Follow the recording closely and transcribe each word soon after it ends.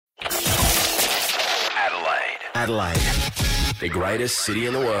Adelaide, the greatest city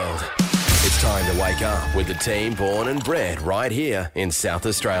in the world. It's time to wake up with the team born and bred right here in South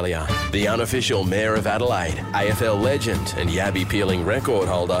Australia. The unofficial Mayor of Adelaide, AFL legend and Yabby peeling record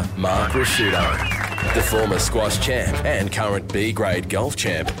holder, Mark Ricciuto. The former squash champ and current B-grade golf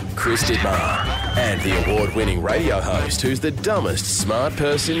champ, Chris Didmar. And the award-winning radio host who's the dumbest smart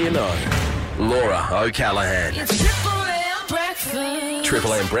person you know, Laura O'Callaghan. It's Triple M Breakfast.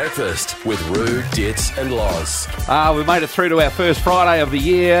 Triple M Breakfast with Roo, Dits and Loz. We've made it through to our first Friday of the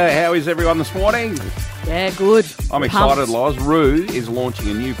year. How is everyone this morning? Yeah, good. I'm excited, Loz. Roo is launching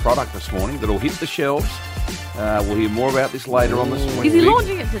a new product this morning that'll hit the shelves. We'll hear more about this later on this morning. Is he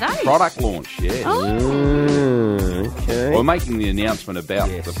launching it today? Product launch, yes. Okay. We're making the announcement about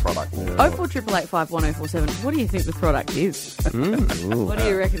the product launch. 0488851047. What do you think the product is? What do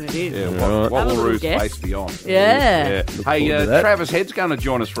you reckon it is? Yeah, Right. what Have a will little Roo's guess. face be on? Yeah. Hey, forward to that. Travis Head's going to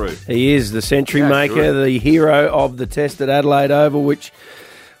join us, Roo. He is the century Yeah, maker, good. the hero of the test at Adelaide Oval, which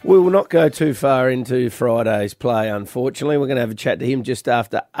we will not go too far into Friday's play, unfortunately. We're going to have a chat to him just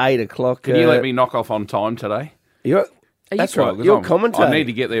after 8 o'clock. Can you let me knock off on time today? That's you- right. Because You're commentating. I need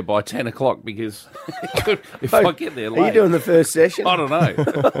to get there by 10 o'clock because if I get there late... Are you doing the first session? I don't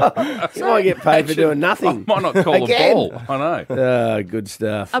know. You might get paid for doing I nothing. might not call Again. the ball. I know. Good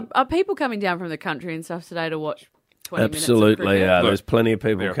stuff. Are people coming down from the country and stuff today to watch 20 minutes of Absolutely cricket? are. Look, There's plenty of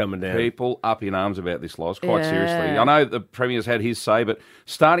people There are coming down. People up in arms about this, Loz, quite Yeah. seriously. I know the Premier's had his say, but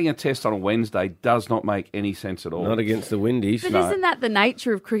starting a test on a Wednesday does not make any sense at all. Not against the Windies. But isn't that the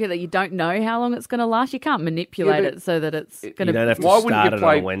nature of cricket, that you don't know how long it's going to last? You can't manipulate but it so that it's going You don't have to Why start wouldn't it you on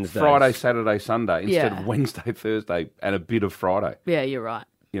play a Wednesday. Friday, Saturday, Sunday instead Yeah. of Wednesday, Thursday, and a bit of Friday? Yeah, you're right.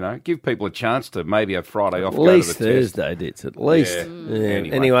 You know, give people a chance to maybe have Friday off. At go to least the test. Thursday, Dits. At least. Yeah. Yeah. Anyway.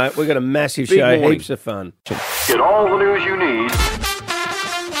 Anyway, we've got a massive Big show, morning. heaps of fun. Get all the news you need.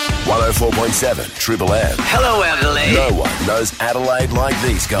 104.7 Triple M. Hello, Adelaide. No one knows Adelaide like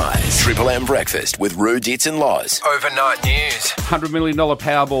these guys. Triple M Breakfast with Roo, Dits and Loz. Overnight news. $100 million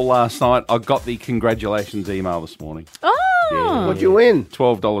Powerball last night. I got the congratulations email this morning. Oh, What'd you win?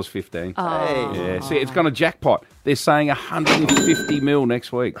 $12.15. Yeah, see, it's gone a jackpot. They're saying 150 mil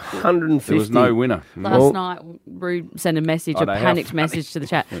next week. 150. There was no winner. last night, Roo sent a message, I a know, how panicked funny. message to the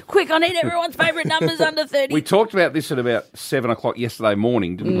chat. Quick, I need everyone's favourite numbers under 30. We talked about this at about 7 o'clock yesterday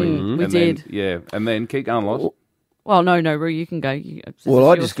morning, didn't we? we And did. Then, yeah, and then keep going, Loz. Well, no, Roo, you can go. Well,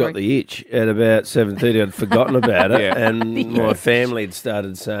 I just got the itch at about 7:30. I'd forgotten about it, Yeah. and my family had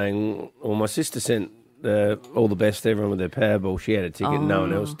started saying, well, my sister sent all the best to everyone with their Powerball. She had a ticket, no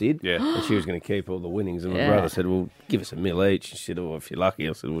one else did. Yeah. And she was going to keep all the winnings. And my Yeah. brother said, well, give us a mil each. She said, oh, if you're lucky.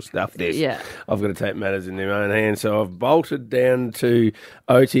 I said, well, stuff this. Yeah. I've got to take matters in their own hands. So I've bolted down to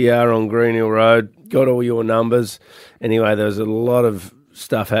OTR on Green Hill Road, got all your numbers. Anyway, there was a lot of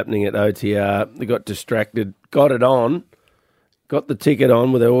stuff happening at OTR. They got distracted, got it on, got the ticket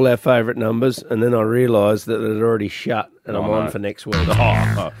on with all our favourite numbers, and then I realised that it had already shut, and I'm Oh, on no. for next week.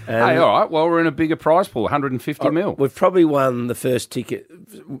 Hey, all right. Well, we're in a bigger prize pool, 150 mil. We've probably won the first ticket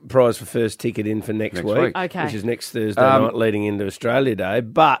prize for first ticket in for next Next week, week. Okay. which is next Thursday night, leading into Australia Day.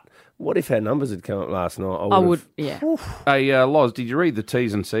 But what if our numbers had come up last night? I would, yeah. Hey, Loz, did you read the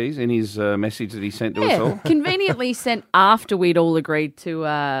T's and C's in his message that he sent to us Yeah, all? conveniently sent after we'd all agreed to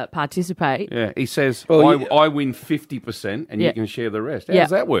participate. Yeah, he says, Well, I win 50% and Yeah. you can share the rest. How Yeah.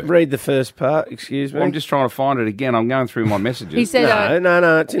 does that work? read the first part. Excuse me. Well, I'm just trying to find it again. I'm going through my messages. He said,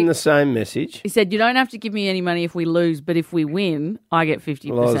 No, it's in the same message. he said, you don't have to give me any money if we lose, but if we win, I get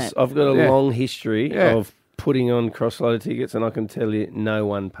 50%. Loz, I've got a Yeah. long history Yeah. of putting on cross-loaded tickets, and I can tell you no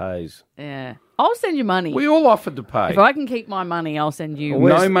one pays. Yeah. I'll send you money. We all offered to pay. If I can keep my money, I'll send you.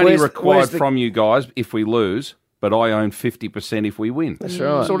 Where's- No money where's required the- from you guys if we lose, but I own 50% if we win. That's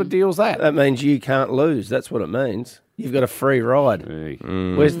right. What sort of deal's that? That means you can't lose. That's what it means. You've got a free ride. Hey,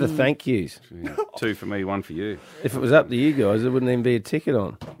 Where's the thank yous? yeah. 2 for me, 1 for you. If it was up to you guys, there wouldn't even be a ticket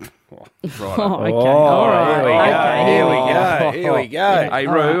on. Right. Oh, okay. Oh, All right. here we go. Okay. Here we go. Here we go. Hey,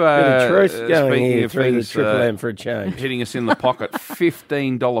 All Roo, right. Bit of truth going speaking here of through the things, Triple M for a change. hitting us in the pocket,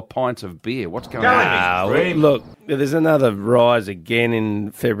 $15 pints of beer. What's going on? Look, there's another rise again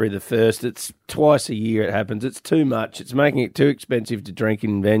in February the 1st. It's twice a year it happens. It's too much. It's making it too expensive to drink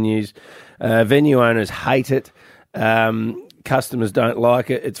in venues. Venue owners hate it. Customers don't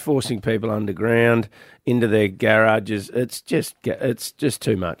like it. It's forcing people underground into their garages. It's just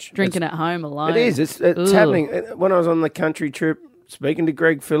too much. Drinking at home alone. It is. It's Ugh. happening. When I was on the country trip, speaking to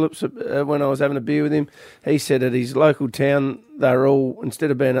Greg Phillips when I was having a beer with him, he said at his local town, they were all, instead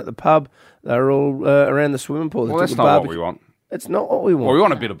of being at the pub, they were all around the swimming pool. They Well, took that's a not what barbecue- we want. It's not what we want. Well, we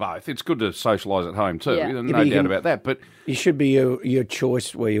want a bit of both. It's good to socialise at home too. Yeah. No Yeah, but you doubt can- about that. But You should be your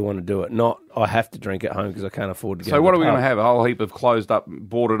choice where you want to do it, not I have to drink at home because I can't afford to go. so what to are we the going to pub. have? A whole heap of closed up,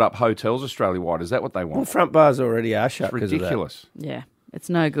 boarded up hotels Australia-wide? Is that what they Well, want? front bars already are shut because of that. Ridiculous. Yeah, it's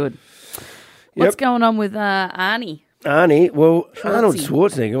no good. What's going on with Arnie? Arnie, well, Arnold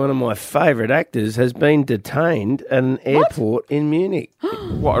Schwarzenegger. Schwarzenegger, one of my favourite actors, has been detained at an airport in Munich.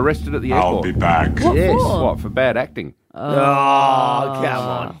 What, arrested at the airport? back. What Yes. for? What, for bad acting? Oh, come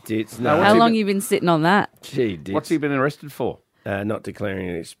on, Ditz. No, How long you been sitting on that? Gee, Ditz. What's he been arrested for? Not declaring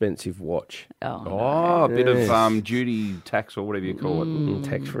an expensive watch. Oh, a bit Yes. of duty tax or whatever you call it.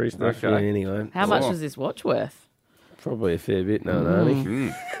 Tax-free stuff. Okay. Yeah, anyway. How much was this watch worth? Probably a fair bit, no,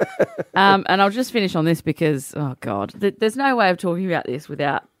 Arnie. And I'll just finish on this because, oh God, there's no way of talking about this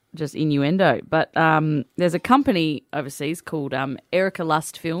without just innuendo. But there's a company overseas called Erica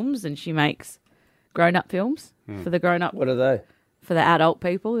Lust Films, and she makes grown-up films for the grown-up, What are they? for the adult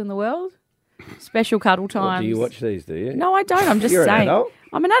people in the world. Special cuddle What, times. do you watch these, do you? No, I don't. I'm just You're an saying. adult?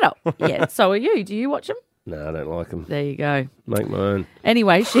 I'm an adult. Yeah, so are you. Do you watch them? No, I don't like them. There you go. Make my own.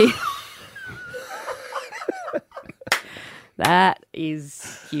 Anyway, she... That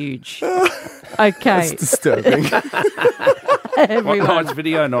is huge. Okay. Disturbing. What Everyone, night's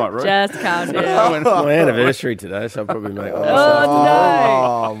video night, right? just calm down. My anniversary today, so I'll probably make one.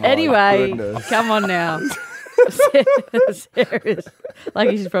 Oh, no. my Anyway, goodness. come on now. Sarah's, like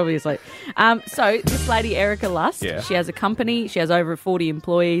she's probably asleep. So this lady, Erica Lust, Yeah. she has a company. She has over 40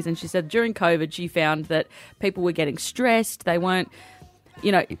 employees. And she said during COVID, she found that people were getting stressed. They weren't,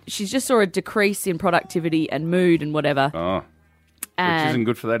 she just saw a decrease in productivity and mood and whatever. Oh, which And isn't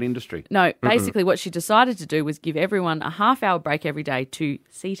good for that industry. no, basically what she decided to do was give everyone a half-hour break every day to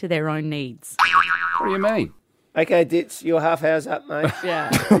see to their own needs. What do you mean? Okay, Ditz, your half hour's up, mate. Yeah.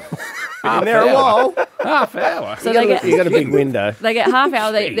 Been there a while. Half hour. So they get You got a big window. they get half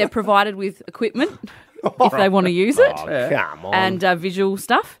hour. They're provided with equipment if they want to use it, Come on. and visual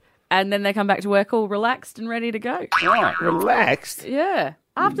stuff, and then they come back to work all relaxed and ready to go. Right. Relaxed. Yeah.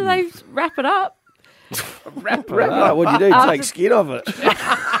 After they wrap it up, Right, what'd you do? Take skin off it.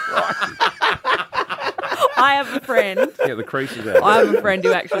 I have a friend. Get the creases out. I have a friend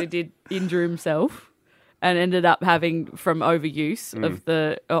who actually did injure himself and ended up having from overuse of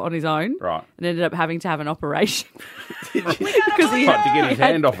the on his own, Right. and ended up having to have an operation because he What, to get his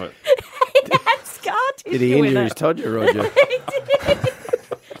hand off it. had scar tissue Did he in injure it. his Todger, Roger?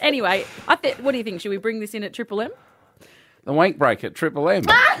 Anyway, what do you think? Should we bring this in at Triple M? The wank break at Triple M.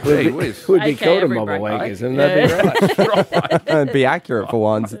 Gee whiz. Would be Okay, called a every mob of break. wankers, and that'd be right. And be accurate for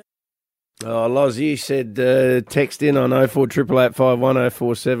once. Oh, Loz, you said text in on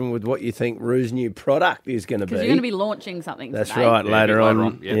 0488851047 with what you think Roo's new product is going to be. Because you're going to be launching something. That's today. right, Yeah, later a bit on. later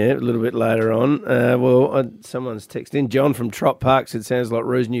on, yeah. Yeah, a little bit later on. Someone's texted in. John from Trop Park said, sounds like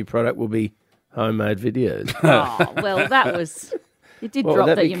Roo's new product will be homemade videos. Oh, well, that was. It did What would drop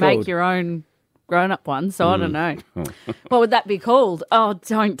that that be you called? make your own grown-up one, so I don't know. What would that be called? Oh,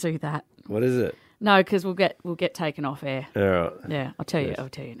 don't do that. What is it? No, because we'll get taken off air. All right. Yeah, I'll tell you in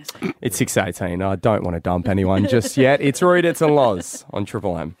a second. It's 6:18. I don't want to dump anyone just yet. It's Roy, it's and Loz on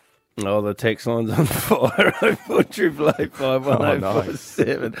Triple M. Oh, the text line's on fire.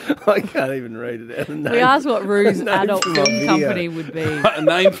 0488851047. I can't even read it out. The We name- asked what Roo's name adult for my film video. company would be. A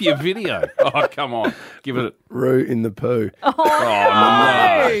name for your video. Oh, come on. Give it Roo in the poo. a...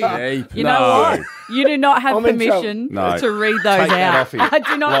 Oh, no. You know what? You do not have I'm in permission trouble. No. to read those Take that out. off him. I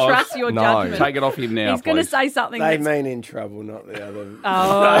do not Loz, trust your no. judgment. Take it off him now, He's going to please. say something They that's... mean in trouble, not the other.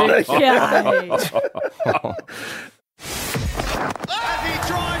 Oh, okay. As he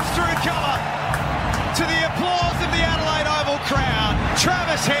drives through cover to the applause of the Adelaide Oval crowd,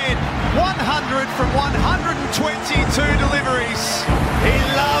 Travis Head, 100 from 122 deliveries. He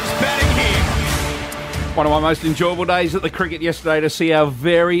loves batting here. One of my most enjoyable days at the cricket yesterday to see our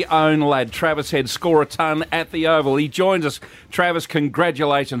very own lad, Travis Head, score a ton at the Oval. He joins us. Travis,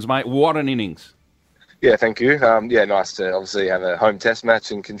 congratulations, mate. What an innings. Yeah, thank you. Nice to obviously have a home test match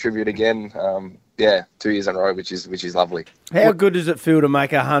and contribute again. 2 years in a row, which is lovely. How good does it feel to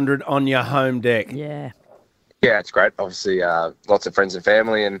make 100 on your home deck? Yeah. Yeah, it's great. Obviously, lots of friends and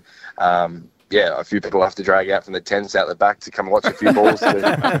family, and a few people have to drag out from the tents out the back to come watch a few balls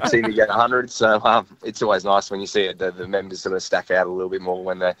to see me get 100. So it's always nice when you see it. The members sort of stack out a little bit more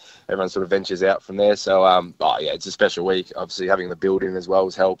when everyone sort of ventures out from there. So it's a special week. Obviously, having the building as well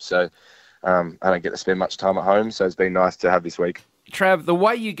has helped. So I don't get to spend much time at home, so it's been nice to have this week. Trav, the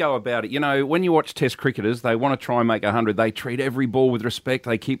way you go about it, when you watch Test cricketers, they want to try and make 100. They treat every ball with respect.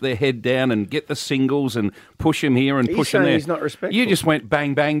 They keep their head down and get the singles and push him here and push him there. He's not respectful. You just went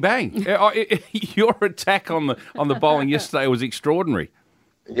bang, bang, bang. Your attack on the bowling yesterday was extraordinary.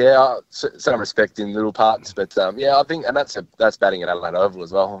 Yeah, some respect in little parts, but I think, and that's batting at Adelaide Oval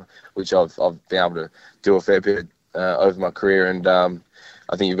as well, which I've been able to do a fair bit over my career, and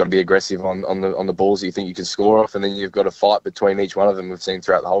I think you've got to be aggressive on the balls that you think you can score off, and then you've got to fight between each one of them. We've seen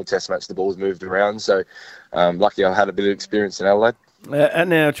throughout the whole Test match the balls moved around, so lucky I had a bit of experience in Adelaide. And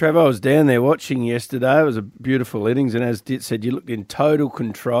now, Trevor, I was down there watching yesterday. It was a beautiful innings, and as Dit said, you looked in total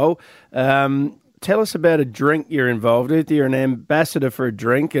control. Tell us about a drink you're involved with. You're an ambassador for a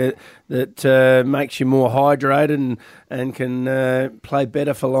drink that makes you more hydrated and can play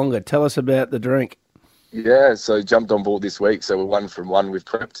better for longer. Tell us about the drink. Yeah, so jumped on board this week. So we're 1 from 1. We've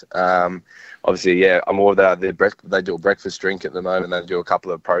prepped. Obviously, I'm more of they do a breakfast drink at the moment. They do a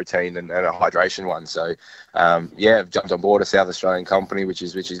couple of protein and a hydration one. So, I've jumped on board a South Australian company, which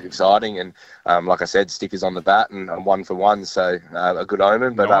is exciting. And like I said, stickers on the bat and 1 for 1. So a good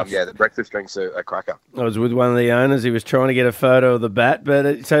omen. But nice. the breakfast drink's a cracker. I was with one of the owners. He was trying to get a photo of the bat.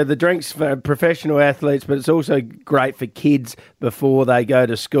 But so the drink's for professional athletes, but it's also great for kids before they go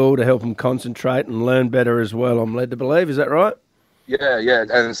to school to help them concentrate and learn better as well, I'm led to believe. Is that right? Yeah,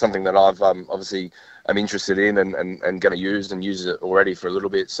 and it's something that I've obviously am interested in and going to use it already for a little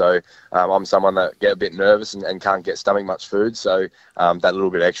bit. So I'm someone that get a bit nervous and can't get stomach much food. So that little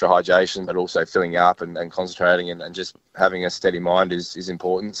bit of extra hydration, but also filling up and concentrating and just having a steady mind is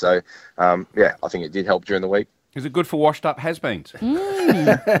important. So I think it did help during the week. Is it good for washed up has-beens?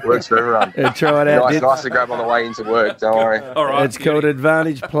 Works for everyone. Try it out. Nice to grab on the way into work, don't worry. All right. It's called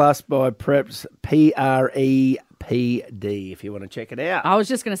Advantage Plus by Preps, PREPD, if you want to check it out. I was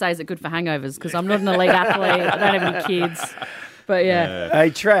just going to say, is it good for hangovers? Because I'm not an elite athlete. I don't have any kids. But yeah. Hey,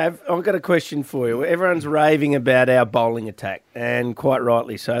 Trav, I've got a question for you. Everyone's raving about our bowling attack, and quite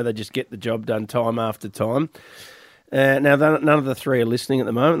rightly so. They just get the job done time after time. Now, none of the three are listening at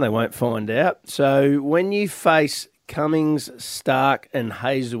the moment. They won't find out. So when you face Cummings, Stark and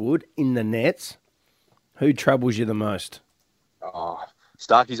Hazelwood in the nets, who troubles you the most? Oh,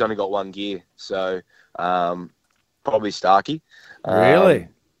 Starkey's only got one gear, so probably Starkey. Really?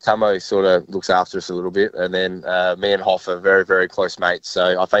 Camo sort of looks after us a little bit, and then me and Hoff are very, very close mates.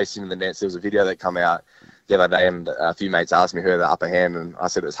 So I faced him in the nets. There was a video that came out the other day, and a few mates asked me who had the upper hand, and I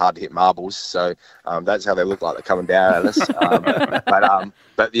said it was hard to hit marbles. So that's how they look like they're coming down at us.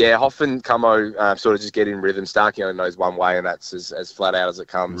 But yeah, Hoff and Camo sort of just get in rhythm. Starkey only knows one way, and that's as flat out as it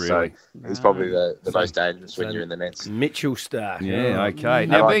comes. Really? So he's probably the most dangerous when you're in the nets. Mitchell Stark. Yeah, okay.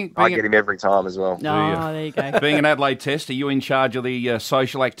 Now, Now, I get him every time as well. Oh, there you go. being an Adelaide Test, are you in charge of the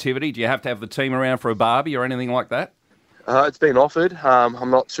social activity? Do you have to have the team around for a barbie or anything like that? It's been offered.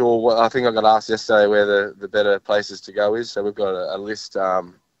 I'm not sure. I think I got asked yesterday where the better places to go is. So we've got a list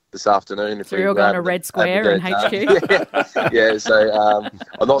this afternoon. So you're all going to Red Square and HQ? Yeah. So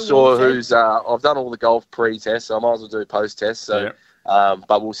I'm not sure who's. I've done all the golf pre-test, so I might as well do post-test. So,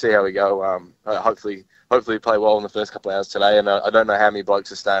 but we'll see how we go. Hopefully play well in the first couple of hours today. And I don't know how many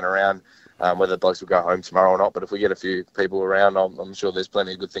blokes are staying around. Whether the blokes will go home tomorrow or not, but if we get a few people around, I'm sure there's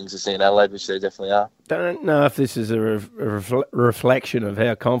plenty of good things to see in Adelaide, which there definitely are. Don't know if this is a reflection of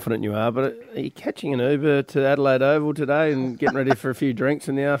how confident you are, but are you catching an Uber to Adelaide Oval today and getting ready for a few drinks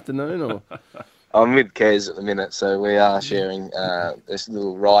in the afternoon? Or I'm with Kez at the minute, so we are sharing this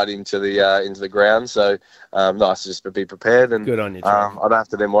little ride into the ground. So nice just to be prepared, and good on you. I don't have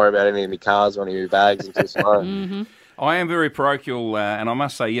to then worry about any of my cars or any of my bags until tomorrow. Mm-hmm. I am very parochial, and I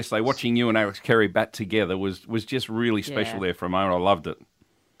must say, yesterday, watching you and Alex Carey bat together was just really special there for a moment. I loved it.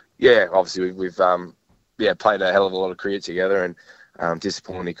 Yeah, obviously we've played a hell of a lot of cricket together, and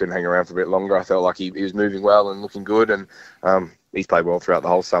disappointed he couldn't hang around for a bit longer. I felt like he was moving well and looking good, and he's played well throughout the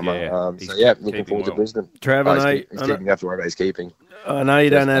whole summer. Looking forward to Brisbane. Trav, he's keeping. You have to worry about his keeping. I know you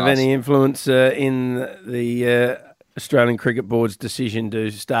don't have any influence in the Australian Cricket Board's decision to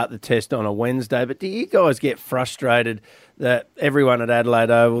start the test on a Wednesday, but do you guys get frustrated that everyone at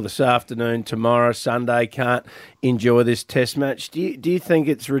Adelaide Oval this afternoon, tomorrow, Sunday, can't enjoy this test match? Do you think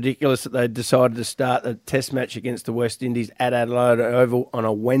it's ridiculous that they decided to start the test match against the West Indies at Adelaide Oval on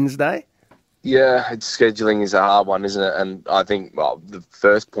a Wednesday? Yeah, scheduling is a hard one, isn't it? And I think, the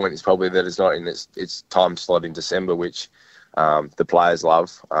first point is probably that it's not in its time slot in December, which the players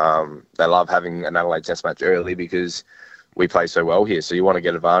love. They love having an Adelaide Test match early because we play so well here. So you want to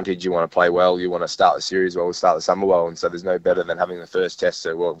get advantage, you want to play well, you want to start the series well, start the summer well. And so there's no better than having the first test,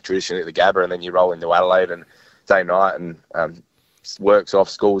 traditionally at the Gabba, and then you roll into Adelaide and day night and work's off,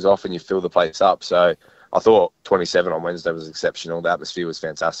 school's off, and you fill the place up. So I thought 27 on Wednesday was exceptional. The atmosphere was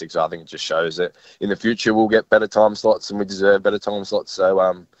fantastic. So I think it just shows that in the future we'll get better time slots and we deserve better time slots. So,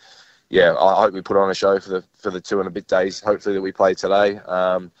 I hope we put on a show for the 2 and a bit days, hopefully, that we play today.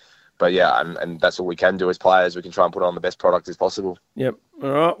 But yeah, and that's all we can do as players. We can try and put on the best product as possible. Yep.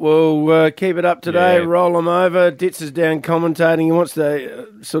 All right. We'll keep it up today. Yeah. Roll him over. Ditz is down commentating. He wants to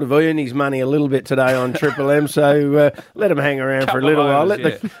sort of earn his money a little bit today on Triple M. So let him hang around for a little while.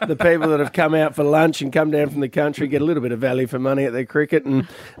 Let the people that have come out for lunch and come down from the country get a little bit of value for money at their cricket, and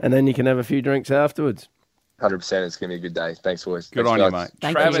then you can have a few drinks afterwards. 100%. It's going to be a good day. Thanks, boys. Good Thanks, on you, guys. mate.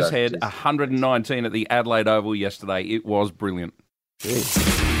 Thank Travis you. had 119 at the Adelaide Oval yesterday. It was brilliant.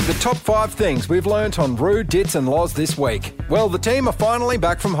 The top 5 things we've learnt on Roo, Ditz and Loz this week. Well, the team are finally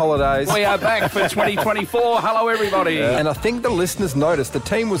back from holidays. We are back for 2024. Hello, everybody. And I think the listeners noticed the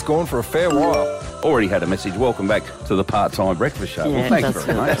team was gone for a fair while. Already had a message. Welcome back to the part-time breakfast show. Yeah, well, thanks that's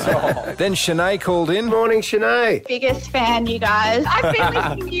very much. Then Shanae called in. Morning, Shanae. Biggest fan, you guys. I've been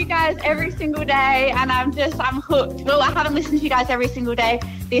listening to you guys every single day, and I'm hooked. Well, I haven't listened to you guys every single day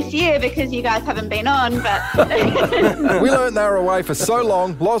this year because you guys haven't been on, but We learnt they were away for so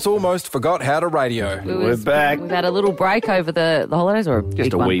long, Loz almost forgot how to radio. We're back. We've had a little break over the holidays, or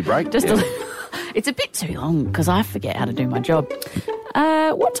Just a wee break. It's a bit too long because I forget how to do my job.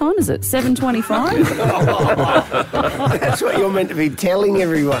 What time is it? 7:25. That's what you're meant to be telling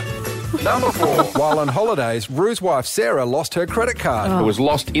everyone. Number 4. While on holidays, Roo's wife Sarah lost her credit card. It was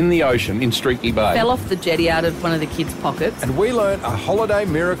lost in the ocean in Streaky Bay. Fell off the jetty out of one of the kids' pockets. And we learnt a holiday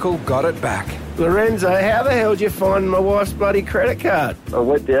miracle got it back. Lorenzo, how the hell did you find my wife's bloody credit card? I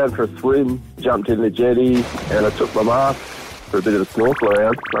went down for a swim, jumped in the jetty, and I took my mask for a bit of a snorkel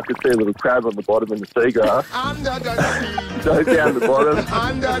around. I could see a little crab on the bottom in the seagrass. Under the sea. Dove down the bottom.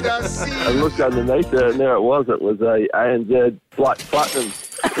 Under the sea. And looked underneath it, and there it was. It was a ANZ Flight Platinum.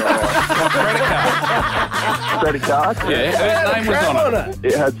 Credit card. Yeah, her name was on it.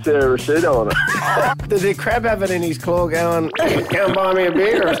 It had Sarah Rashida on it. Does the crab have it in his claw going, come buy me a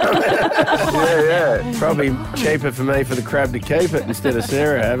beer or something? Yeah. Probably cheaper for me for the crab to keep it instead of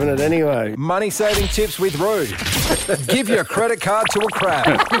Sarah having it anyway. Money saving tips with Roo. Give your credit card to a crab.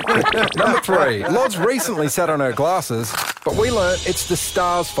 Number 3. Loz recently sat on her glasses, but we learnt it's the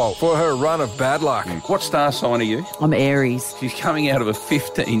star's fault for her run of bad luck. What star sign are you? I'm Aries. She's coming out of a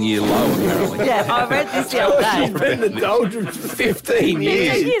 15-year low, apparently. Yeah, I read this the other day. She's been in the doldrums for 15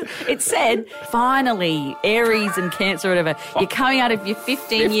 years. It said, finally, Aries and Cancer, whatever, you're coming out of your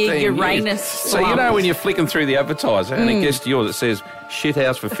 15-year Uranus So slump. you know when you're flicking through the advertiser and it gets to yours, it says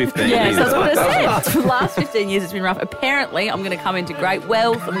shithouse for 15 Yes, years. that's what it said. For the last 15 years, it's been rough. Apparently, I'm going to come into great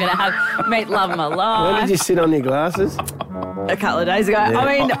wealth. I'm going to meet love of my When life. did you sit on your glasses? A couple of days ago. Yeah. I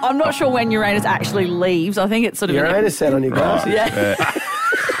mean, I'm not sure when Uranus actually leaves. I think it's sort of... Uranus sat on your glasses? Yeah.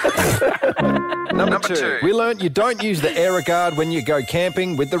 Number 2. We learnt you don't use the Aerogard when you go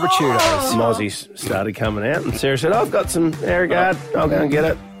camping with the Ratudos. Mozzies started coming out and Sarah said, I've got some Aerogard, I'll go and get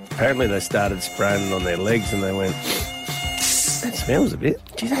it. Apparently they started spraying it on their legs and they went, that smells a bit.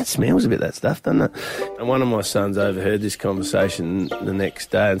 Gee, that smells a bit, that stuff, doesn't it? And one of my sons overheard this conversation the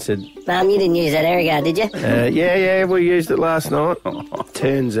next day and said, Mum, you didn't use that Aerogard, did you? Yeah, we used it last night.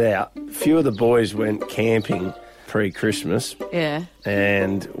 Turns out, a few of the boys went camping pre-Christmas. Yeah.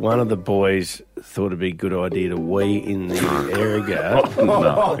 And one of the boys thought it'd be a good idea to wee in the Aerogard.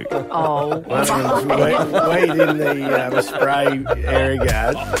 Oh. One of them weed in the spray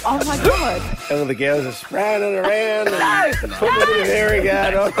Aerogard. Oh, my God. Some of the girls are spraying it around and putting a bit of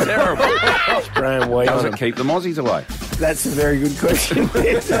Aerogard on. Terrible. Spraying weed Does on it them. keep the mozzies away? That's a very good question.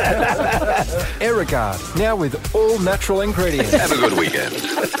 Aerogard, now with all natural ingredients. Have a good weekend.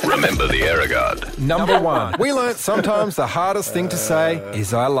 Remember the Aerogard. Number 1. We learnt sometimes the hardest thing to say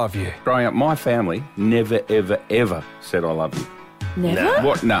is I love you. Growing up, my family never, ever, ever said I love you. Never?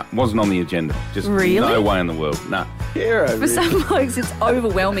 What? No, wasn't on the agenda. Just Really? no way in the world. No. For some blokes, it's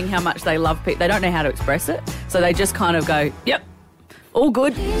overwhelming how much they love people. They don't know how to express it, so they just kind of go, yep, all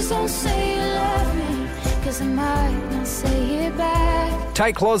good. Please don't say you love me, 'cause I might not say it back.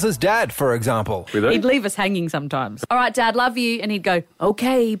 Take Loz's dad, for example. He'd leave us hanging sometimes. All right, Dad, love you. And he'd go,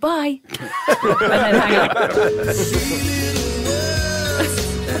 okay, bye. And then hang up.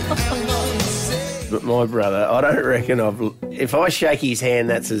 But my brother, I don't reckon if I shake his hand,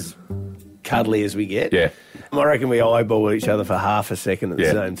 that's as cuddly as we get. Yeah. I reckon we eyeball each other for half a second at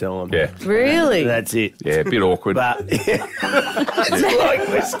the same time. Yeah. Really? That's it. Yeah, a bit awkward. But it's like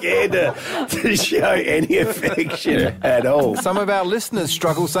we're scared to show any affection at all. Some of our listeners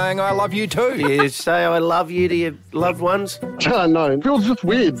struggle saying I love you too. You say I love you to your loved ones? I know. It feels just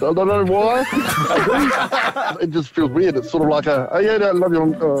weird. I don't know why. It just feels weird. It's sort of like oh yeah, I love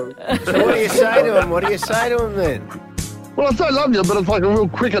you. So what do you say to them? What do you say to them then? Well, I say I love you, but it's like a real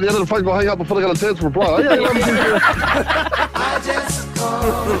quick at the end of the phone. I hang up before I get a chance to reply. Oh, yeah, I love you. I just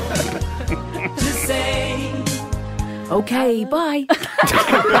called to say. Okay, bye. Top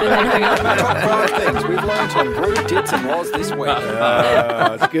 5 things we've learned on Brew, Dits and Was this week.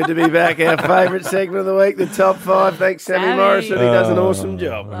 It's good to be back. Our favourite segment of the week, the top 5. Thanks, Sammy Morrison. He does an awesome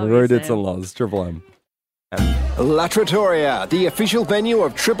job. Brew, Dits and Loz, Triple M. La Trattoria, the official venue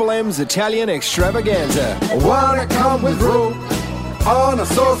of Triple M's Italian extravaganza. Wanna come with Brew on a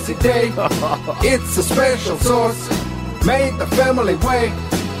saucy day? It's a special sauce made the family way.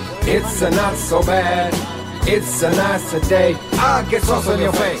 It's a not so bad. It's a nicer day. I get sauce on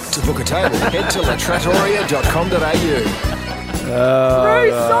your face. To book a table, head to latrattoria.com.au. Brew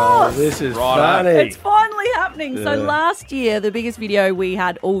sauce. This is Righto. funny. It's finally happening. So Yeah. last year, the biggest video we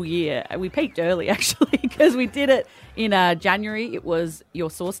had all year, we peaked early actually because we did it in January. It was your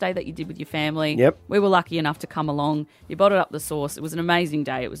sauce day that you did with your family. Yep. We were lucky enough to come along. You bottled up the sauce. It was an amazing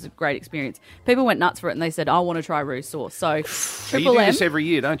day. It was a great experience. People went nuts for it and they said, I want to try Roo's sauce. So You Triple do M. this every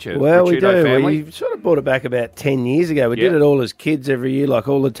year, don't you? Well, we Ricciuto do. family? We sort of brought it back about 10 years ago. We did Yeah. it all as kids every year, like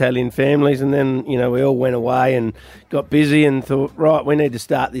all Italian families, and then, we all went away and got busy and thought, right, we need to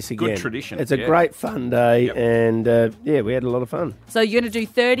start this again. Good tradition, It's a yeah. great fun day, Yep. and, we had a lot of fun. So you're going to do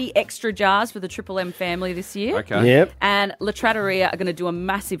 30 extra jars for the Triple M family this year. Okay. Yep. And La Trattoria are going to do a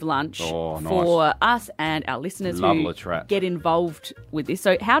massive lunch Oh, nice. for us and our listeners Love who La Trat. get involved with this.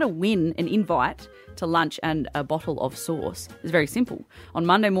 So how to win an invite to lunch and a bottle of sauce is very simple. On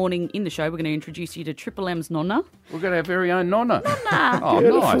Monday morning in the show, we're going to introduce you to Triple M's Nonna. We've got our very own Nonna. Oh,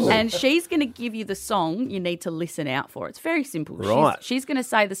 Beautiful. nice. And she's going to give you the song you need to listen out for. It's very simple. Right. She's going to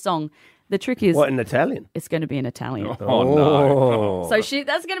say the song. The trick is What, in Italian? it's going to be in Italian. Oh, no. So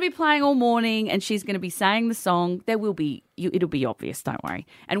that's going to be playing all morning, and she's going to be saying the song. It'll be obvious, don't worry.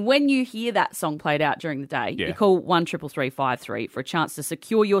 And when you hear that song played out during the day, Yeah. you call 1-333-53 for a chance to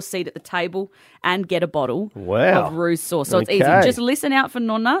secure your seat at the table and get a bottle Wow. of Roo's sauce. So it's Okay. easy. Just listen out for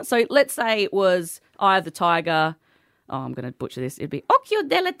Nonna. So let's say it was Eye of the Tiger. Oh, I'm going to butcher this. It'd be Occhio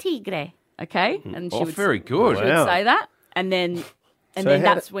della Tigre. Okay, and Oh, very good. She would Wow. say that, and then. And So then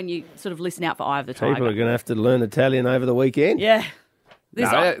how that's when you sort of listen out for Eye of the Tiger. People are going to have to learn Italian over the weekend. Yeah. No,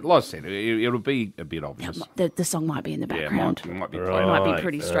 This, like I said, it'll be a bit obvious. the song might be in the Yeah, background. might be Right. playing. Might be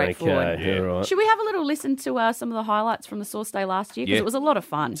pretty straightforward. Okay, all right. Should we have a little listen to some of the highlights from the Sauce Day last year? Because Yeah. it was a lot of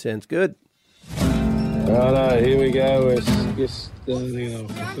fun. Sounds good. Righto, here we go. We're just starting off.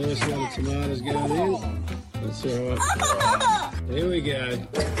 The first one of tomatoes going in. That's all right. Here we go.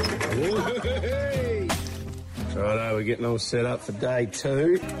 Whee! Righto, we're getting all set up for day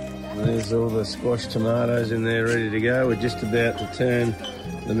 2. There's all the squashed tomatoes in there ready to go. We're just about to turn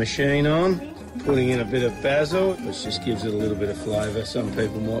the machine on, putting in a bit of basil, which just gives it a little bit of flavour. Some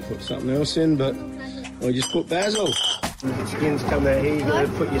people might put something else in, but we just put basil. The skins come out here. You've got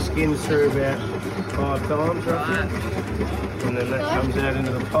to put your skins through about 5 times, roughly. And then that comes out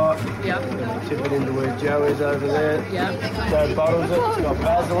into the pot. Yep. And we tip it into where Joe is over there. Yep. Joe bottles it. It's got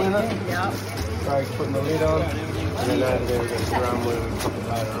basil in it. Yep. Craig's putting the lid on. And then over there we've got the drum where we put it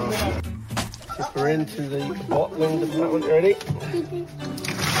later on. Tip her into the bottling department. Ready?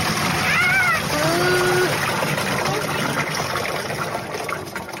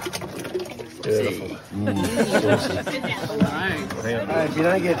 Beautiful. Hey, if you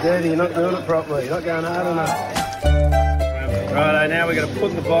don't get dirty, you're not doing it properly. You're not going hard enough. Righto, now we've got to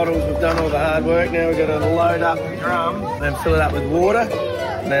put in the bottles. We've done all the hard work. Now we've got to load up the drum, then fill it up with water,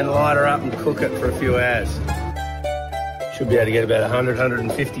 and then light her up and cook it for a few hours. Should be able to get about 100,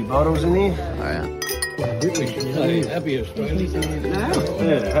 150 bottles in here. Oh, yeah. Happy Australia Day.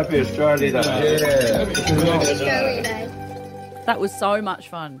 Yeah, happy Australia Day. That was so much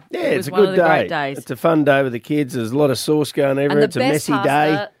fun. Yeah, it it's was a one good of the day. great days. It's a fun day with the kids. There's a lot of sauce going everywhere. And It's a messy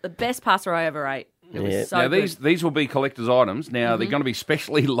day. the best pasta I ever ate. It was so now, good. these will be collector's items. Now, they're going to be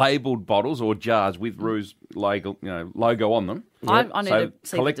specially labelled bottles or jars with Roo's logo on them. I need So, to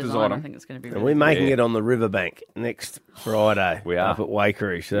see the collector's design. item. I think it's going to be And really we're making Yeah. it on the riverbank next Friday. We are. Up at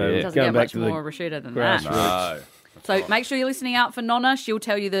Waikerie. So Yeah. we're It doesn't going get back much to the more prosciutto than grassroots. that. No. So make sure you're listening out for Nonna. She'll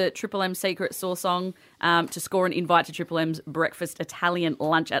tell you the Triple M secret sauce song to score an invite to Triple M's breakfast Italian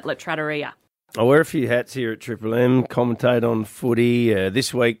lunch at La Trattoria. I wear a few hats here at Triple M, commentate on footy.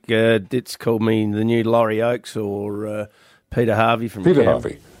 This week, Ditz called me the new Laurie Oakes or Peter Harvey from Peter Camp.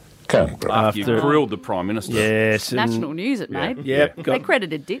 Harvey. After you grilled the Prime Minister. Yes. National news it made. Yep. They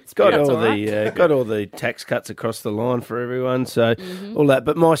credited Ditz. Got That's all all right. got all the tax cuts across the line for everyone, so all that.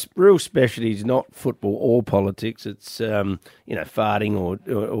 But my real specialty is not football or politics. It's farting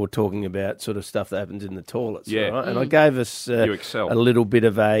or talking about sort of stuff that happens in the toilets. Yeah. Right? And I gave us You excel. a little bit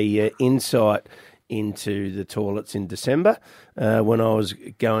of a insight into the toilets in December when I was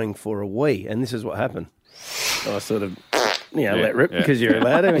going for a wee, and this is what happened. I sort of. Let rip because you're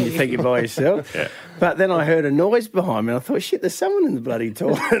allowed to when you're thinking by yourself. But then I heard a noise behind me and I thought, shit, there's someone in the bloody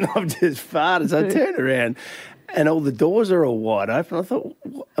toilet and I've just farted. So I turned around and all the doors are all wide open. I thought,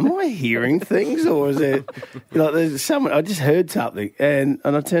 am I hearing things or is it there's someone? I just heard something and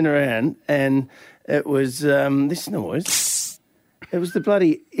I turned around and it was this noise. It was the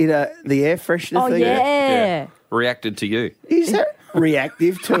bloody the air freshener thing. Yeah. Reacted to you. Is that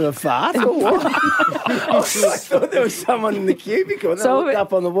reactive to a fart or what? I thought there was someone in the cubicle. And I looked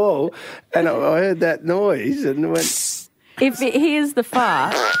up on the wall and I heard that noise and went... If it hears the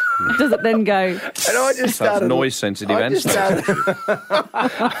fart, does it then go... And I just started... noise sensitive and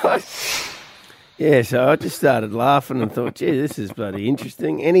so I just started laughing and thought, gee, this is bloody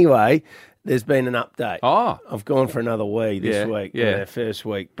interesting. Anyway... There's been an update. Oh. I've gone for another wee this week, yeah. our first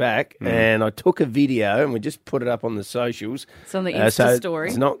week back, and I took a video and we just put it up on the socials. It's on the Insta story.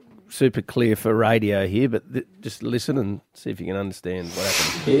 It's not super clear for radio here, but just listen and see if you can understand what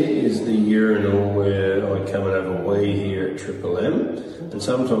happened. Here is the urinal where I come and have a wee here at Triple M, and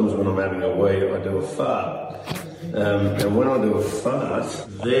sometimes when I'm having a wee, I do a fart. And when I do a fart,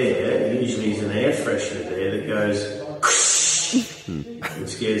 there usually is an air freshener there that goes... It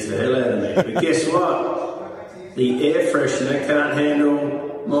scares the hell out of me. But guess what? The air freshener can't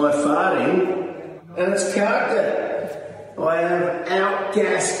handle my farting, and it's carked it. I have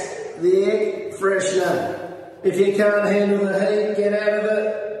outgassed the air freshener. If you can't handle the heat, get out of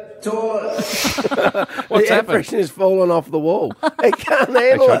the toilet. What's the air happened? freshener's fallen off the wall. It can't handle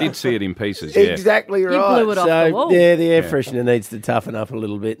Actually, I it. did see it in pieces, yeah. Exactly right. blew it off so, the wall. Yeah, the air freshener needs to toughen up a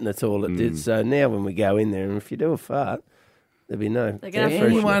little bit, and that's all it did. So now when we go in there, and if you do a fart, there'll be no. They're gonna If have to-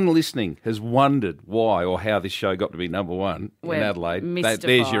 anyone listening has wondered why or how this show got to be number one in We're Adelaide, there's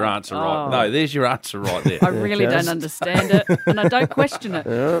mystified. your answer right. Oh. No, there's your answer right there. I really don't understand it, and I don't question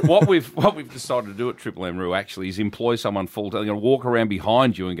it. What we've decided to do at Triple M Roo actually is employ someone full time. They're going to walk around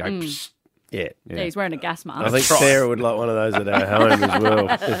behind you and go, Psst. Yeah. Yeah, he's wearing a gas mask. I think Sarah would like one of those at her home as well,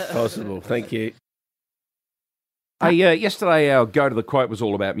 if possible. Thank you. Hey, yesterday our Go to the Quote was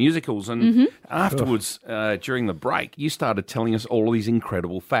all about musicals, and afterwards, during the break, you started telling us all these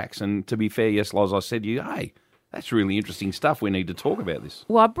incredible facts. And to be fair, yes, Loz, I said to you, hey, that's really interesting stuff. We need to talk about this.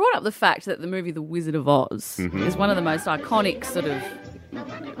 Well, I brought up the fact that the movie The Wizard of Oz is one of the most iconic, sort of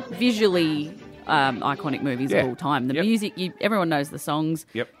visually iconic movies of all time. The music, everyone knows the songs.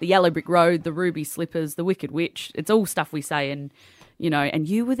 Yep. The Yellow Brick Road, The Ruby Slippers, The Wicked Witch. It's all stuff we say and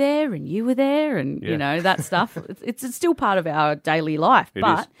you were there, and you were there, and, that stuff. It's still part of our daily life.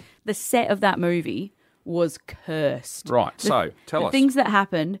 But the set of that movie was cursed. Right, so tell the us. things that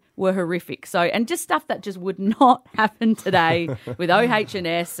happened were horrific. So, and just stuff that just would not happen today with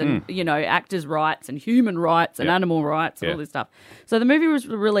OH&S and, actors' rights and human rights and animal rights and all this stuff. So the movie was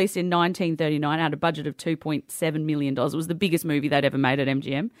released in 1939 at a budget of $2.7 million. It was the biggest movie they'd ever made at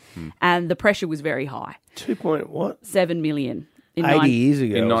MGM. And the pressure was very high. 7 million. 80 years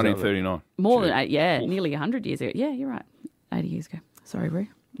ago. In 1939. More than 8, nearly 100 years ago. Yeah, you're right. 80 years ago. Sorry, Roo.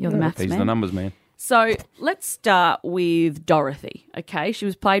 You're the maths man. He's the numbers man. So let's start with Dorothy, okay? She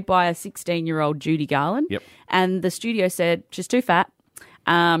was played by a 16-year-old Judy Garland. Yep. And the studio said, she's too fat.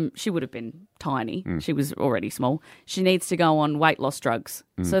 She would have been tiny. She was already small. She needs to go on weight loss drugs.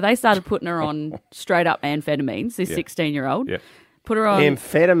 So they started putting her on straight-up amphetamines, this 16-year-old. Yeah. Put her on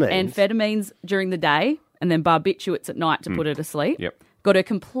amphetamines during the day and then barbiturates at night to put her to sleep. Yep. Got her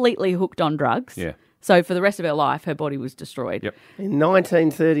completely hooked on drugs. Yeah. So for the rest of her life, her body was destroyed. Yep. In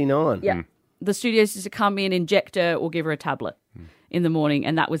 1939. Yeah. The studios used to come in, inject her, or give her a tablet in the morning,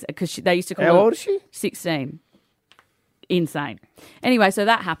 and that was because they used to call her... How old is she? 16. Insane. Anyway, so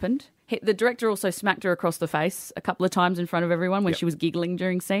that happened. The director also smacked her across the face a couple of times in front of everyone when she was giggling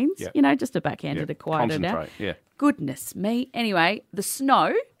during scenes. Yep. Just a backhander to quiet her down. Concentrate, yeah. Goodness me. Anyway, the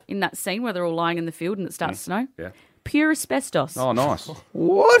snow in that scene where they're all lying in the field and it starts to snow. Yeah. Pure asbestos. Oh, nice.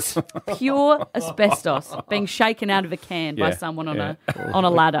 What? Pure asbestos being shaken out of a can by someone on a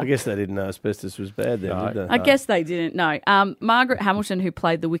ladder. I guess they didn't know asbestos was bad then, did they? I guess they didn't know. Margaret Hamilton, who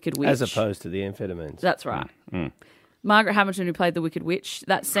played the Wicked Witch. As opposed to the amphetamines. That's right. Margaret Hamilton, who played the Wicked Witch,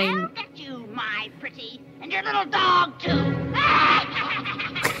 that scene. Get you, my pretty, and your little dog too.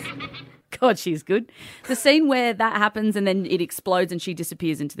 God, she's good. The scene where that happens and then it explodes and she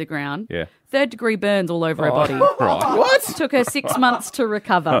disappears into the ground. Yeah. 3rd-degree burns all over her body. Right. What? Took her 6 months to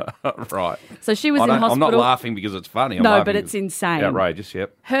recover. Right. So she was in hospital. I'm not laughing because it's funny. I'm No, laughing but it's because insane. Outrageous,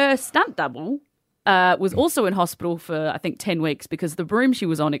 yep. Her stunt double was also in hospital for, I think, 10 weeks because the broom she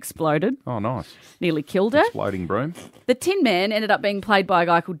was on exploded. Oh, nice. Nearly killed her. Exploding broom. The Tin Man ended up being played by a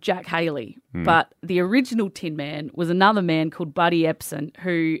guy called Jack Haley, but the original Tin Man was another man called Buddy Epson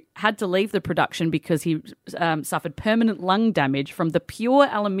who had to leave the production because he suffered permanent lung damage from the pure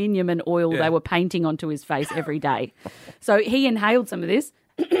aluminium and oil they were painting onto his face every day. So he inhaled some of this.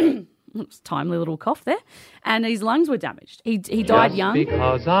 It's a timely little cough there. And his lungs were damaged. He died young.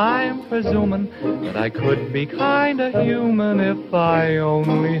 Because I'm presuming that I could be kind of human if I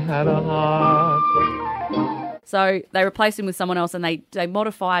only had a heart. So they replaced him with someone else and they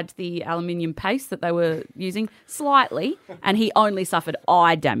modified the aluminium paste that they were using slightly, and he only suffered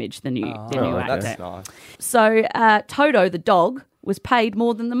eye damage, the new actor. That's nice. So Toto, the dog, was paid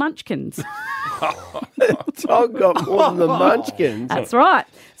more than the Munchkins. Dog got more than the Munchkins. That's right.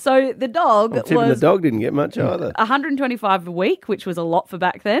 So the dog I'm tipping was the dog didn't get much either. $125 a week, which was a lot for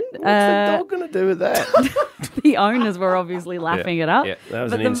back then. What's the dog going to do with that? The owners were obviously laughing it up. Yeah, that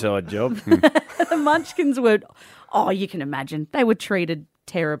was But an inside job. The Munchkins were, you can imagine, they were treated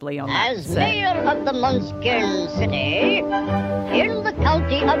terribly on that As set. mayor of the Munchkin City, in the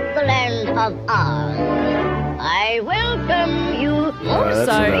county of the land of Oz, I welcome you.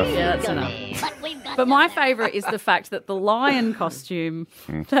 That's enough. But my favourite is the fact that the lion costume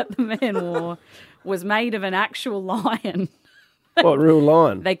that the man wore was made of an actual lion. What, real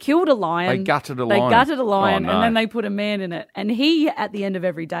lion? They killed a lion. They gutted a They lion. gutted a lion, Oh, no. and then they put a man in it. And he, at the end of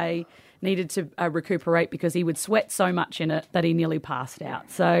every day, needed to recuperate because he would sweat so much in it that he nearly passed out.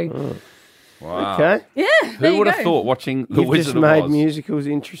 So, Wow. Okay. yeah, there Who you would go. have thought watching The You've Wizard just of made Oz? musicals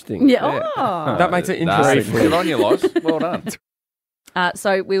interesting. Yeah. Oh. That makes it No, interesting. good on you, Loz. Well done.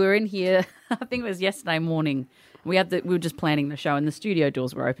 So we were in here, I think it was yesterday morning. We were just planning the show and the studio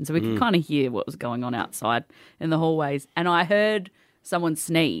doors were open so we could kind of hear what was going on outside in the hallways. And I heard someone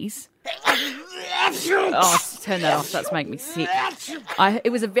sneeze. Turn that off. That's making me sick.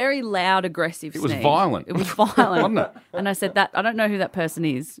 It was a very loud, aggressive It was sneeze. violent. It was violent. Wasn't it? And I said, I don't know who that person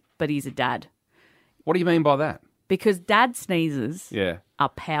is, but he's a dad. What do you mean by that? Because dad sneezes Yeah. are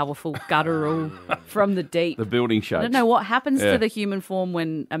powerful, guttural, from the deep. The building shakes. I don't know what happens Yeah. to the human form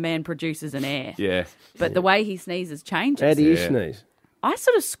when a man produces an air. Yeah. But the way he sneezes changes. How do you Yeah. sneeze? I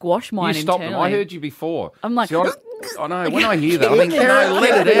sort of squash mine You stopped him. internally. I heard you before. I'm like, See, I know. When I hear that, I think, You can't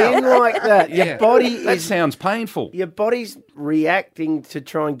let it get in out. like that. Your Yeah. body That is sounds painful. your body's reacting to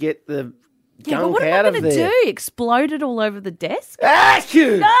try and get the yeah, but gunk what am out I of going to there. do? Exploded all over the desk?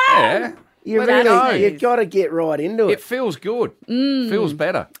 Achoo! No! Yeah. You Let it go. you've got to get right into It it. feels good. Feels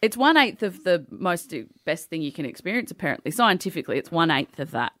better. It's 1/8 of the best thing you can experience, apparently. Scientifically, it's 1/8 of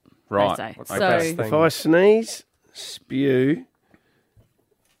that, Right. they say. Okay. So, If I sneeze, spew,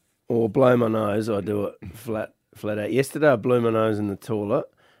 or blow my nose, I do it flat out. Yesterday I blew my nose in the toilet,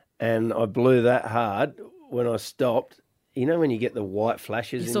 and I blew that hard when I stopped. You know when you get the white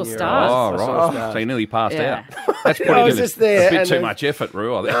flashes You in saw your stars. eyes? Oh, I saw right. stars. So you nearly passed Yeah. out. That's putting I was it just there a bit and too then- much effort,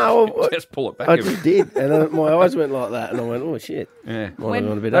 Rue. I think. No, Just pull it back I a bit. just did, and then my eyes went like that, and I went, "Oh shit!" Yeah. Might have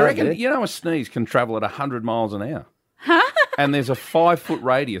gone a bit I hard reckon, there. you know, a sneeze can travel at 100 miles an hour. And there's a 5-foot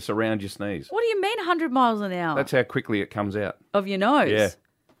radius around your sneeze. what do you mean 100 miles an hour That's how quickly it comes out. of your nose? Yeah.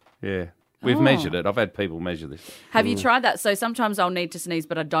 Yeah. We've Oh. measured it. I've had people measure this. Have you tried that? So sometimes I'll need to sneeze,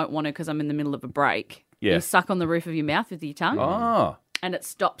 but I don't want to because I'm in the middle of a break. Yeah. You suck on the roof of your mouth with your tongue. Oh. And it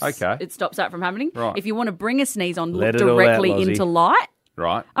stops. Okay. It stops that from happening. Right. If you want to bring a sneeze on, Let look it all out, directly Lozzie. into light.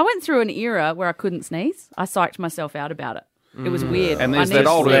 Right. I went through an era where I couldn't sneeze. I psyched myself out about it. It was weird. And there's I that needed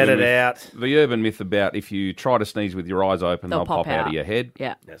old to- Let urban it myth, out. the urban myth about if you try to sneeze with your eyes open, they'll pop out of your head.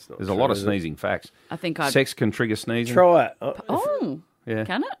 Yeah. That's not There's a true, lot of is it? sneezing facts. I think I. Sex can trigger sneezing. Try it. Oh, Yeah.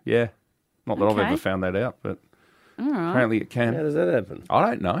 can it? Yeah. Not that I've Okay. ever found that out, but All right. apparently it can. How does that happen? I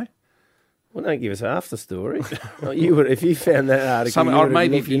don't know. Well, don't give us half the story. Oh, you would, if you found that article. you would have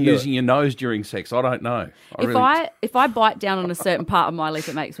Maybe if looked you're into using it. your nose during sex. I don't know. If I bite down on a certain part of my lip,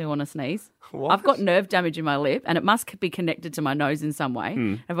 it makes me want to sneeze. I've got nerve damage in my lip, and it must be connected to my nose in some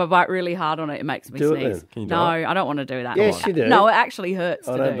way. If I bite really hard on it, it makes me Do it sneeze. then. Can you do No, it? I don't want to do that. Yes, you do. No, it actually hurts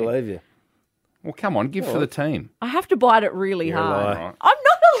I to don't do. believe you. Well, come on, give for the team. I have to bite it really You're a hard. liar. I'm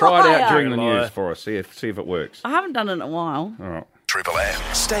not a Try liar. it out during the You're a liar. news for us. See if it works. I haven't done it in a while. All right. Triple M.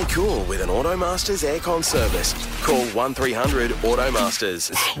 Stay cool with an Automasters aircon service. Call 1300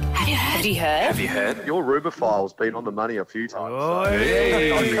 Automasters. Have you heard? Have you heard? Your Rubophile's been on the money a few times.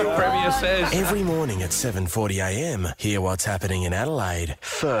 Premier says. Every morning at 7:40am, hear what's happening in Adelaide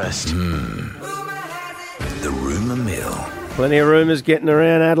first. The rumour mill. Plenty of rumours getting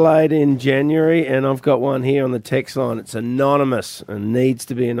around Adelaide in January, and I've got one here on the text line. It's anonymous and needs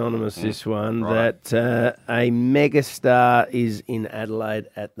to be anonymous, this one, right. that a megastar is in Adelaide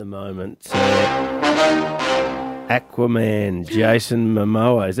at the moment. Aquaman, Jason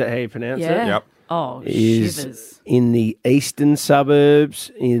Momoa, is that how you pronounce it? Yep. Oh, Is shivers. in the eastern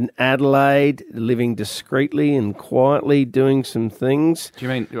suburbs in Adelaide, living discreetly and quietly, doing some things. Do you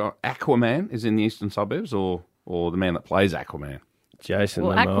mean Aquaman is in the eastern suburbs or the man that plays Aquaman? Jason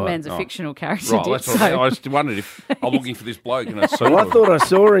Well, Momoa. Aquaman's a fictional character. Right, Dick, that's what so- I just wondered if I'm looking for this bloke in a suit. Well, I thought I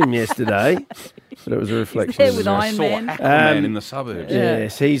saw him yesterday, but it was a reflection. there of with him. Iron saw Man. Aquaman in the suburbs.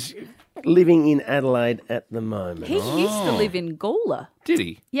 Yes, he's living in Adelaide at the moment. He used to live in Gawler. Did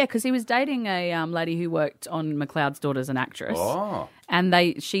he? Yeah, because he was dating a lady who worked on McLeod's Daughter as an actress. Oh. And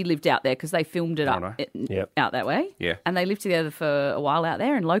she lived out there because they filmed it up out that way. Yeah. And they lived together for a while out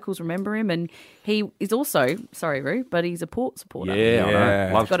there, and locals remember him. And he is also, sorry, Roo, but he's a Port supporter. Yeah, I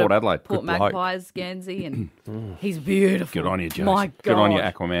know. Loves Got Port a Adelaide. Port Good bloke. Magpies, Guernsey, and he's beautiful. Good on you, Jason. My God. Good on you,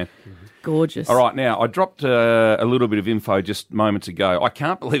 Aquaman. Gorgeous. All right, now, I dropped a little bit of info just moments ago. I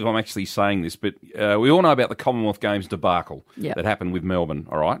can't believe I'm actually saying this, but we all know about the Commonwealth Games debacle that happened with Melbourne,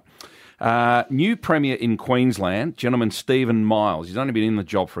 all right? New Premier in Queensland, gentleman Stephen Miles, he's only been in the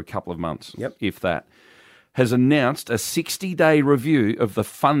job for a couple of months, if that, has announced a 60-day review of the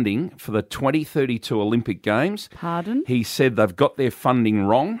funding for the 2032 Olympic Games. Pardon? He said they've got their funding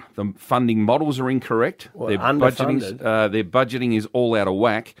wrong. The funding models are incorrect. Their budgeting is all out of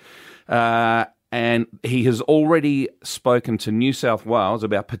whack. And he has already spoken to New South Wales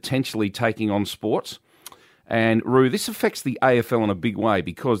about potentially taking on sports. And, Roo, this affects the AFL in a big way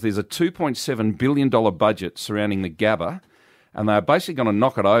because there's a $2.7 billion budget surrounding the Gabba, and they're basically going to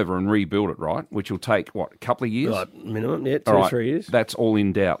knock it over and rebuild it, right? Which will take, a couple of years? Minimum, 2 All or right, 3 years. That's all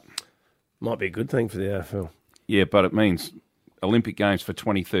in doubt. Might be a good thing for the AFL. Yeah, but it means Olympic Games for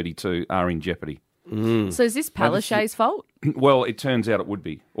 2032 are in jeopardy. So is this Palaszczuk's fault? Well, it turns out it would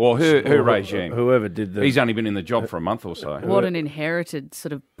be. Or her regime. Whoever did the... He's only been in the job for a month or so. What an inherited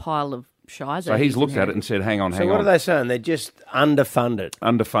sort of pile of shiza. So he's looked at it and said, hang on. So what are they saying? They're just underfunded.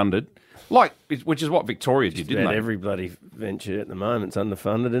 Which is what Victoria did, didn't they? Every bloody venture at the moment's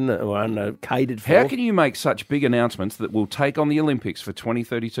underfunded, isn't it? Or undercatered for. How can you make such big announcements that will take on the Olympics for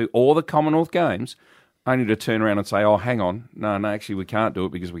 2032 or the Commonwealth Games only to turn around and say, oh, hang on, no, actually we can't do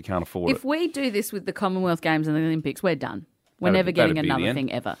it because we can't afford it? If we do this with the Commonwealth Games and the Olympics, we're done. We're That'd- never getting that'd be the another end.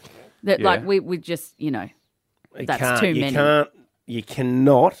 thing ever. Yeah. Like we just, that's too many. You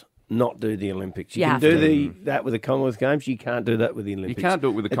cannot not do the Olympics. You You can have do to. that with the Commonwealth Games. You can't do that with the You Olympics. can't do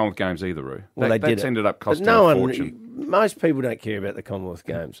it with the Commonwealth Games either, Roo. Well, they did That's it. ended up But costing no a one, fortune. most people don't care about the Commonwealth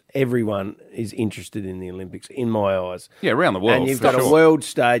Games. Everyone is interested in the Olympics, in my eyes. Yeah, around the world, And you've for got a sure. world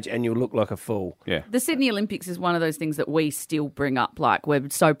stage, and you'll look like a fool. Yeah. The Sydney Olympics is one of those things that we still bring up. Like, we're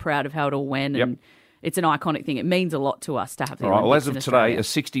so proud of how it all went, and it's an iconic thing. It means a lot to us to have the All right. Well, Olympics as of in today, Australia. a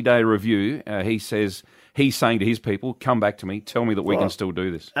 60-day review. He says he's saying to his people, "Come back to me, tell me that we can still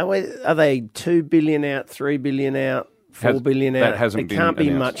do this." Are they 2 billion out, 3 billion out, 4 billion out? That hasn't been It can't be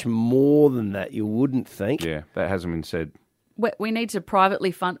announced. much more than that. You wouldn't think. Yeah, that hasn't been said. We need to privately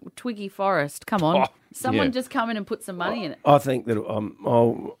fund Twiggy Forest. Come on. Someone yeah. just come in and put some money in it. I think that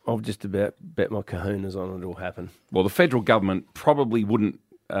I'll just about bet my kahunas on it'll happen. Well, the federal government probably wouldn't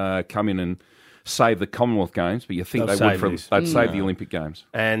come in and save the Commonwealth Games, but you think They'll they would save from this. they'd save the No. Olympic Games.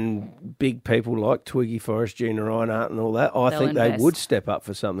 And big people like Twiggy Forrest, Gina Reinhardt and all that, I They'll think invest. they would step up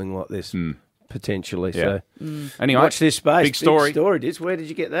for something like this, potentially. Yeah. So Anyway, watch this space. Big story. Diz. Where did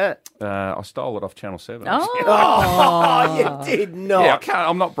you get that? I stole it off Channel 7. Oh, you did not. Yeah, I can't,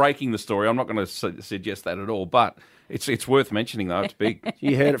 I'm not breaking the story. I'm not going to suggest that at all, but it's worth mentioning, though. It's big.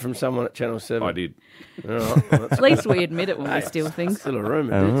 You heard it from someone at Channel 7. I did. All right, well, At least we admit it when we steal things. still a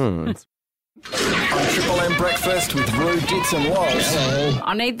rumour, Diz. On Triple M Breakfast with Roo, Dits and Woz.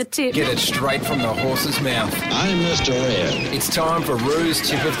 I need the tip. Get it straight from the horse's mouth. I'm Mr. Ed. It's time for Roo's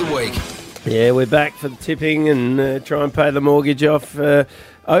Tip of the Week. Yeah, we're back for the tipping and try and pay the mortgage off.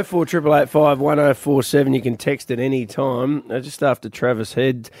 04885 1047. You can text at any time. Just after Travis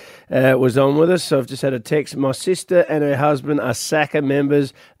Head was on with us, I've just had a text. My sister and her husband are SACA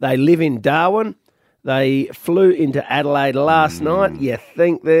members. They live in Darwin. They flew into Adelaide last night. You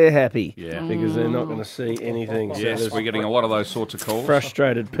think they're happy. Yeah. Because they're not going to see anything. So Yes, there's we're getting a lot of those sorts of calls.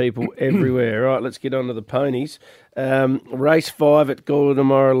 frustrated people everywhere. Right, let's get on to the ponies. Race 5 at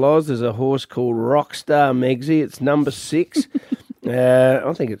Gawler Loz. There's a horse called Rockstar Megsy. It's number 6.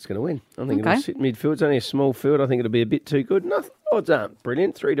 I think it's going to win. I think Okay. it'll sit midfield. It's only a small field. I think it'll be a bit too good. Odds aren't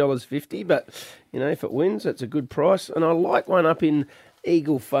brilliant, $3.50, but if it wins, that's a good price. And I like one up in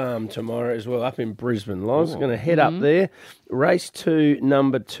Eagle Farm tomorrow as well, up in Brisbane. Loz going to head up there. Race 2,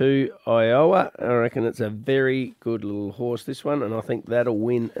 number 2, Iowa. I reckon it's a very good little horse, this one, and I think that'll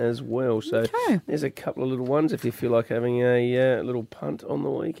win as well. So there's a couple of little ones if you feel like having a little punt on the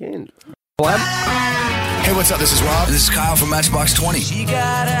weekend. Hey, what's up? This is Rob. This is Kyle from Matchbox 20.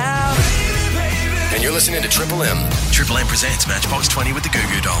 And you're listening to Triple M. Triple M presents Matchbox 20 with the Goo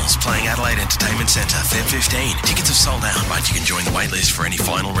Goo Dolls, playing Adelaide Entertainment Centre, Feb 15. Tickets have sold out, but you can join the waitlist for any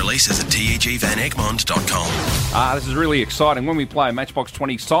final releases at tegvanegmond.com. This is really exciting. When we play a Matchbox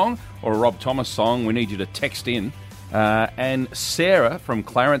 20 song or a Rob Thomas song, we need you to text in. And Sarah from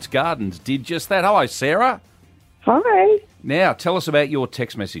Clarence Gardens did just that. Hello, Sarah. Hi. Now, tell us about your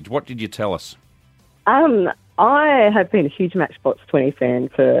text message. What did you tell us? I have been a huge Matchbox 20 fan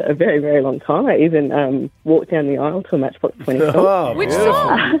for a very, very long time. I even walked down the aisle to a Matchbox 20 song. Oh, Which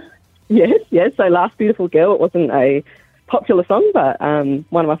song? Yes. So Last Beautiful Girl, it wasn't a popular song, but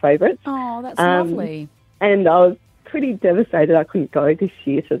one of my favourites. Oh, that's lovely. And I was pretty devastated I couldn't go this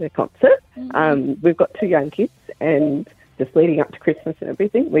year to their concert. We've got 2 young kids, and just leading up to Christmas and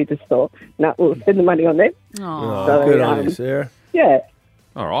everything, we just thought, we'll spend the money on them. Oh, So, good on you, Sarah. Yeah.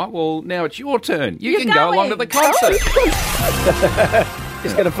 All right, well, now it's your turn. You You're can go along to the concert.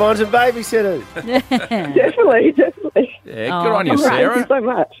 Just going to find some babysitters. Definitely. Yeah, good on you, Thank Sarah. you so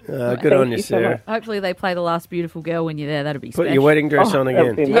much. Good on you, you so Sarah. much. Hopefully they play The Last Beautiful Girl when you're there. That'd be Put special. your wedding dress on that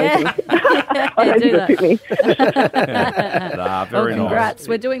would again. be amazing. Yeah, do that. Very nice. Congrats.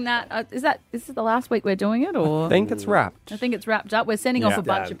 We're doing that. Is this the last week we're doing it, or I think it's wrapped. I think it's wrapped up. We're sending off Yeah. a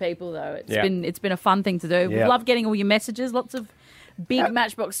bunch of people though. Yeah. It's been a fun thing to do. We Yeah. love getting all your messages. Lots of big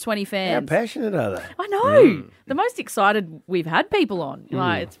Matchbox 20 How fans. passionate are they? I know. The most excited we've had people on.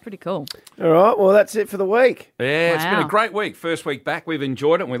 Like, it's pretty cool. All right, well, that's it for the week. Yeah, it's been Wow. a great week. First week back, we've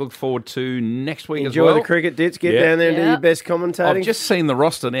enjoyed it, and we look forward to next week as Enjoy well. the cricket, Dits. Get Yeah. down there and do Yeah. your best commentating. I've just seen the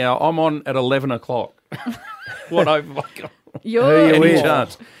roster now. I'm on at 11 o'clock. What over? You're you Any with?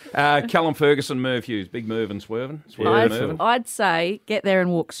 chance? Callum Ferguson, Merv Hughes, big Merv and Swervin. I'd say get there and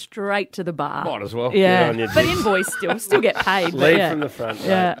walk straight to the bar. Might as well. Yeah, Good on you, but Dick. invoice still get paid. but Lead yeah. from the front. Mate.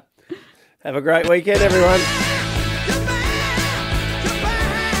 Yeah. Have a great weekend, everyone.